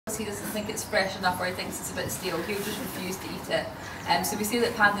he doesn't think it's fresh enough or he thinks it's a bit stale, he'll just refuse to eat it. So we see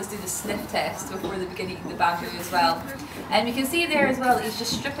that pandas do the sniff test before they begin eating the bamboo as well. And you can see there as well, he's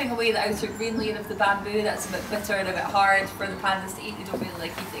just stripping away the outer green layer of the bamboo. That's a bit bitter and a bit hard for the pandas to eat. They don't really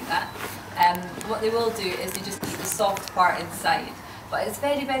like eating that. What they will do is they just eat the soft part inside. But it's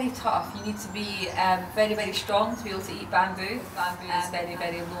very, very tough. You need to be very, very strong to be able to eat bamboo. Bamboo is very,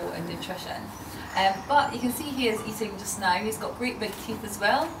 very low in nutrition. But you can see he is eating just now. He's got great big teeth as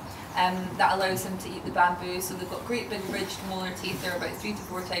well. That allows him to eat the bamboo. So they've got great big ridged molar teeth. They're about 3 to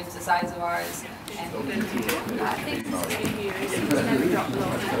 4 times the size of ours. I think the same here is he's never dropped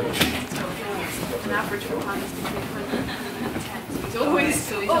below an average for pandas between 100 and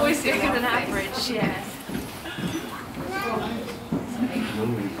 110. He's always bigger than average, yeah.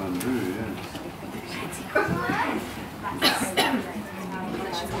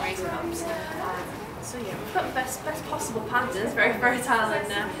 So yeah, we've got the best possible pandas, very fertile and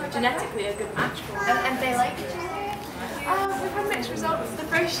genetically a good match for them. And they like it? We've had mixed results. The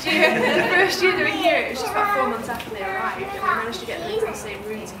first year they were here, it was just about 4 months after they arrived, and we managed to get them into the same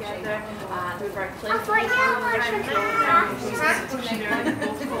room together, and they were very playful. They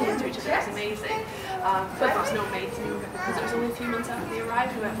both called into each other. It was amazing. But there was no mating because it was only a few months after they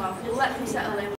arrived. We went, well, we'll let them settle in.